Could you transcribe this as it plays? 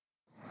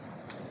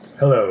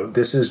Hello,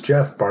 this is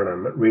Jeff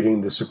Barnum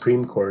reading the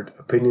Supreme Court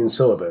opinion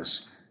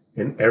syllabus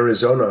in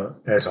Arizona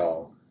et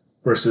al.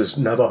 Versus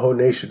Navajo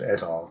Nation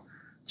et al.,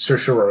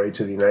 certiorari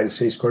to the United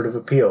States Court of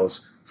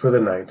Appeals for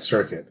the Ninth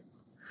Circuit,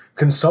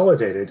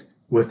 consolidated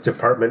with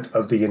Department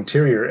of the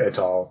Interior et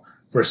al.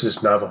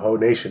 Versus Navajo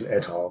Nation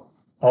et al.,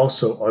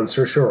 also on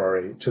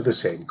certiorari to the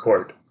same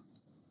court.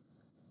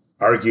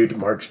 Argued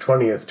March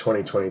 20th,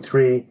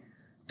 2023,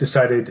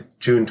 decided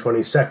June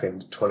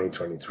 22nd,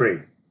 2023.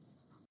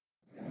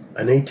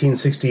 An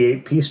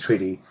 1868 peace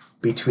treaty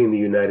between the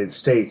United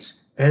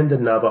States and the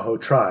Navajo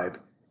tribe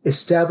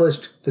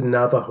established the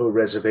Navajo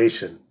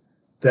reservation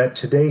that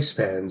today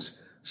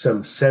spans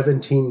some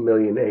 17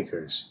 million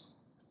acres,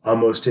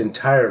 almost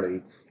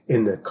entirely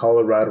in the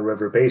Colorado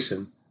River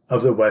basin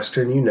of the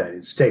western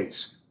United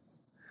States.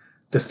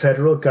 The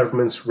federal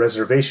government's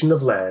reservation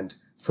of land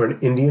for an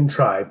Indian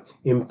tribe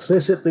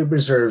implicitly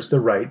reserves the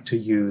right to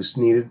use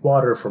needed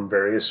water from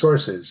various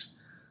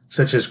sources,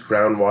 such as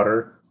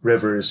groundwater,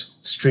 rivers,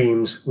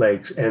 streams,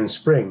 lakes, and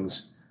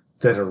springs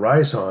that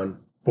arise on,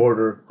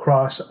 border,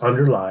 cross,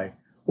 underlie,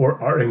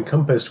 or are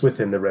encompassed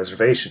within the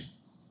reservation.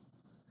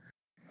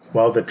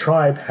 While the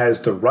tribe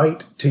has the right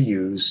to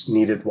use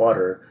needed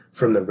water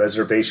from the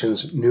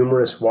reservation's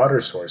numerous water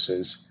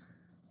sources,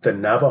 the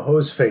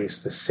Navajos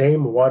face the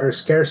same water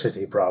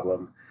scarcity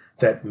problem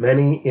that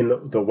many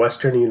in the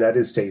western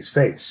United States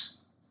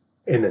face.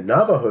 In the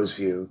Navajos'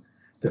 view,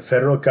 the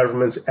federal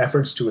government's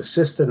efforts to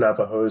assist the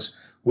Navajos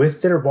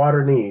with their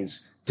water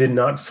needs did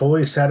not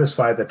fully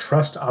satisfy the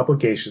trust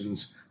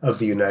obligations of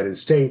the United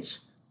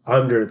States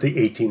under the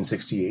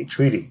 1868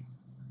 treaty.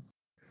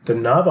 The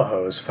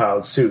Navajos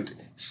filed suit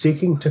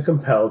seeking to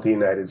compel the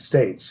United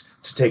States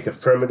to take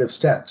affirmative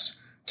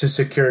steps to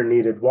secure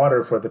needed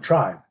water for the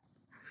tribe,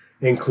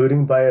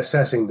 including by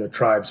assessing the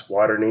tribe's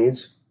water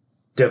needs,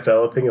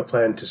 developing a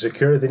plan to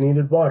secure the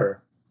needed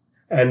water,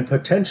 and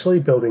potentially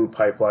building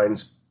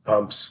pipelines,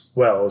 pumps,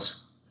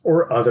 wells,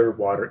 or other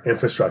water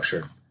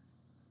infrastructure.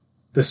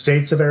 The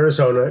states of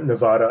Arizona,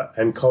 Nevada,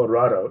 and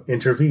Colorado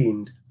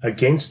intervened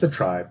against the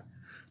tribe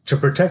to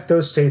protect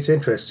those states'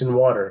 interest in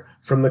water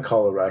from the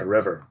Colorado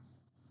River.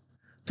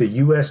 The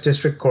U.S.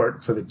 District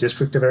Court for the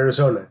District of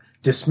Arizona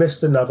dismissed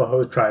the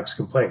Navajo tribe's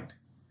complaint,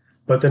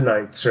 but the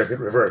Ninth Circuit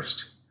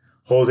reversed,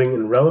 holding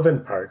in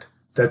relevant part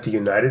that the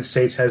United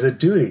States has a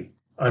duty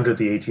under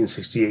the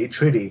 1868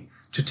 treaty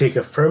to take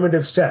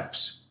affirmative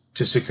steps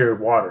to secure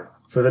water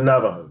for the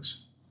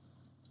Navajos.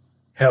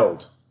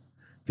 Held.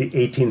 The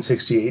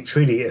 1868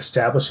 treaty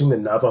establishing the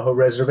Navajo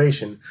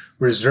reservation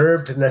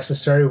reserved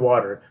necessary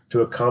water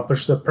to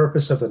accomplish the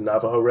purpose of the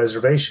Navajo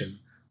reservation,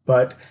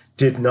 but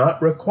did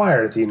not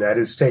require the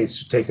United States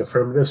to take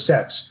affirmative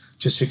steps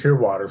to secure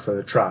water for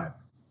the tribe.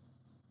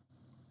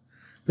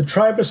 The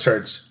tribe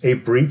asserts a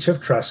breach of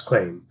trust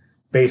claim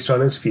based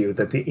on its view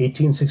that the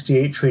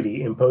 1868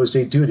 treaty imposed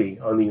a duty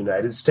on the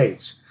United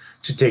States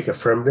to take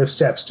affirmative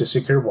steps to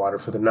secure water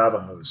for the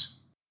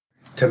Navajos.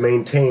 To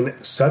maintain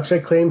such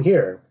a claim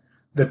here,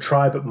 the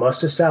tribe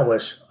must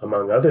establish,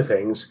 among other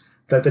things,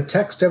 that the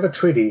text of a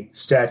treaty,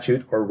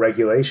 statute, or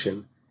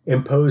regulation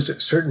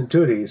imposed certain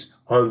duties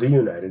on the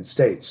United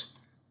States.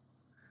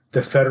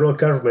 The federal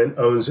government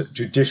owns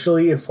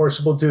judicially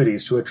enforceable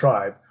duties to a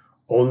tribe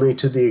only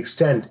to the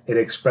extent it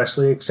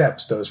expressly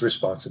accepts those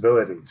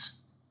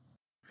responsibilities.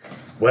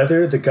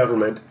 Whether the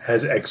government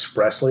has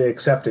expressly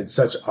accepted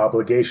such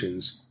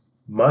obligations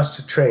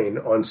must train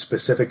on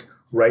specific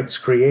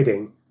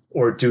rights-creating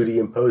or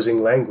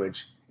duty-imposing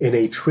language in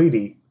a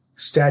treaty,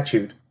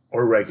 statute,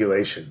 or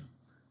regulation.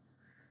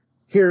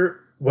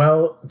 Here,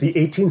 while the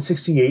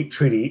 1868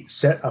 treaty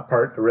set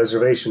apart a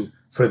reservation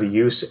for the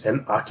use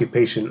and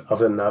occupation of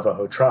the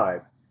Navajo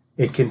tribe,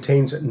 it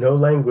contains no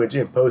language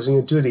imposing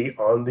a duty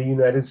on the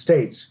United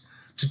States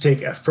to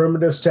take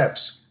affirmative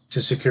steps to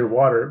secure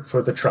water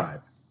for the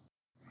tribe.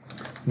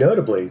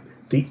 Notably,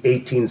 the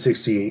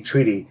 1868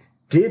 treaty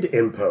did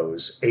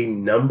impose a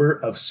number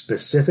of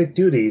specific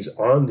duties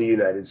on the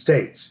United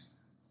States,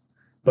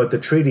 but the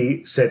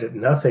treaty said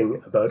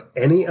nothing about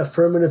any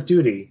affirmative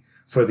duty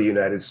for the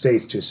United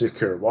States to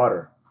secure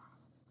water.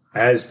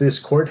 As this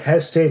court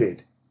has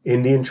stated,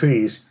 Indian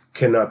treaties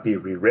cannot be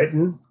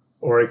rewritten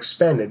or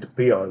expanded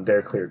beyond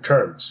their clear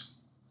terms.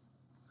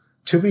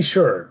 To be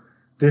sure,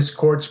 this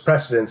court's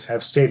precedents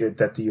have stated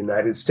that the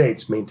United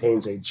States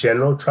maintains a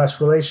general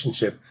trust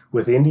relationship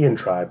with Indian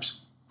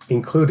tribes,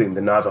 including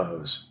the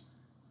Navajos.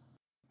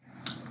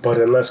 But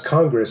unless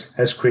Congress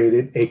has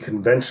created a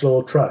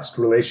conventional trust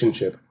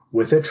relationship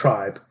with a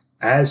tribe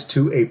as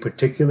to a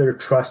particular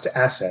trust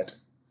asset,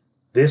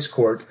 this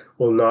court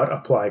will not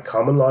apply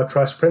common law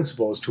trust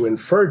principles to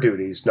infer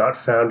duties not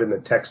found in the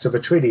text of a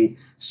treaty,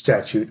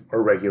 statute,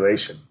 or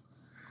regulation.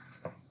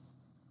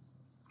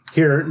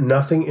 Here,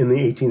 nothing in the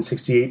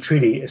 1868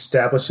 treaty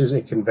establishes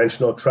a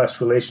conventional trust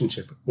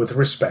relationship with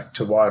respect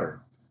to water,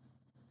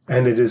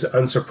 and it is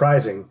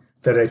unsurprising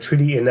that a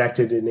treaty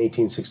enacted in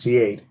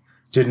 1868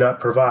 did not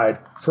provide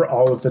for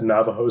all of the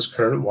Navajos'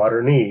 current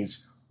water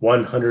needs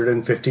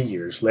 150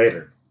 years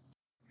later.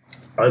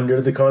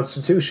 Under the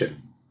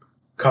Constitution,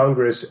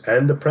 Congress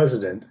and the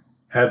President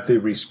have the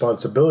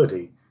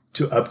responsibility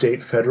to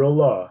update federal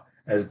law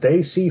as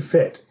they see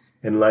fit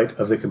in light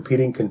of the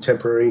competing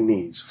contemporary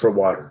needs for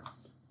water.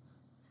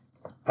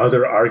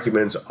 Other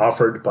arguments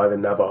offered by the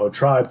Navajo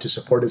tribe to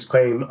support its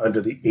claim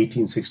under the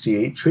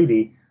 1868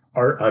 treaty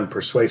are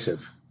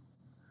unpersuasive.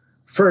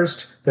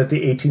 First, that the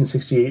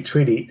 1868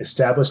 treaty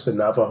established the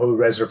Navajo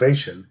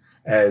reservation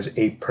as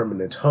a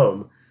permanent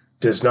home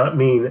does not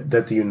mean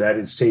that the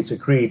United States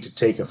agreed to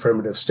take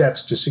affirmative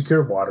steps to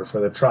secure water for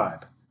the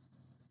tribe.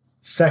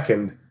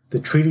 Second, the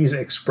treaty's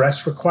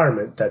express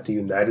requirement that the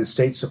United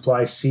States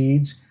supply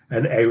seeds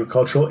and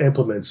agricultural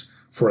implements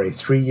for a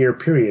 3-year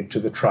period to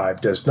the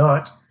tribe does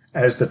not,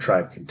 as the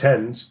tribe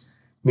contends,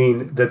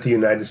 mean that the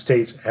United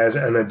States has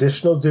an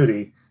additional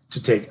duty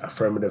to take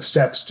affirmative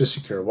steps to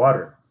secure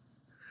water,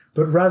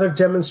 but rather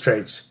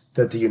demonstrates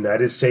that the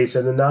United States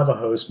and the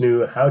Navajos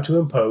knew how to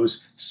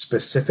impose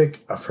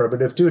specific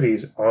affirmative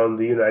duties on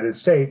the United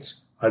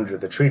States under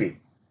the treaty.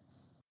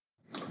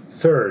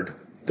 Third,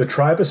 the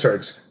tribe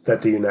asserts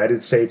that the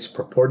United States'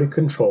 purported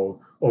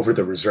control over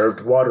the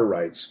reserved water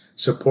rights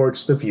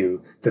supports the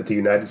view that the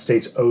United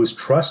States owes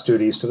trust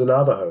duties to the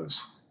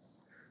Navajos.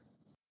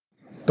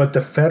 But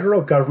the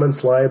federal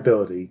government's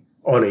liability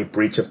on a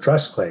breach of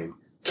trust claim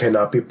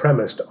cannot be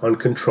premised on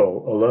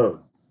control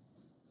alone.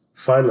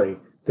 Finally,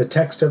 the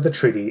text of the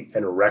treaty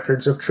and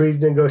records of treaty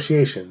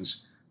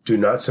negotiations do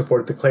not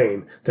support the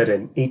claim that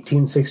in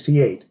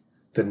 1868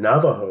 the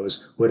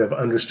Navajos would have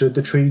understood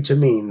the treaty to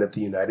mean that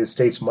the United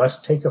States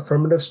must take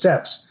affirmative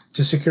steps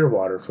to secure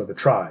water for the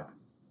tribe.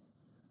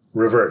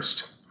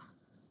 Reversed.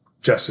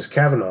 Justice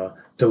Kavanaugh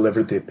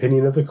delivered the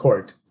opinion of the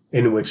court,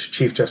 in which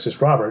Chief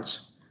Justice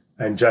Roberts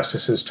and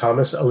Justices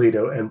Thomas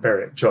Alito and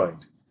Barrett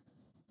joined.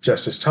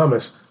 Justice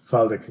Thomas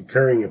filed a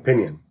concurring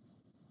opinion.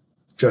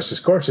 Justice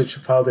Gorsuch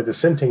filed a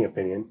dissenting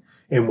opinion,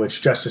 in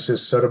which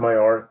Justices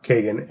Sotomayor,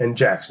 Kagan, and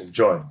Jackson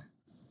joined.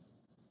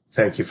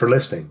 Thank you for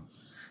listening.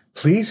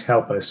 Please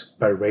help us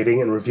by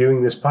rating and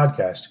reviewing this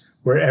podcast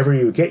wherever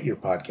you get your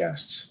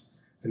podcasts,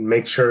 and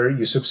make sure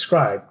you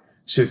subscribe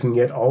so you can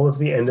get all of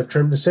the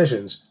end-of-term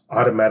decisions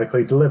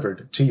automatically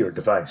delivered to your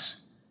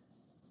device.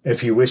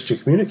 If you wish to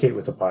communicate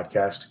with the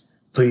podcast,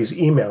 please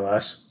email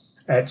us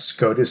at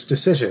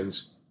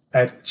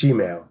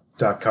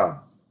scotusdecisions@gmail.com.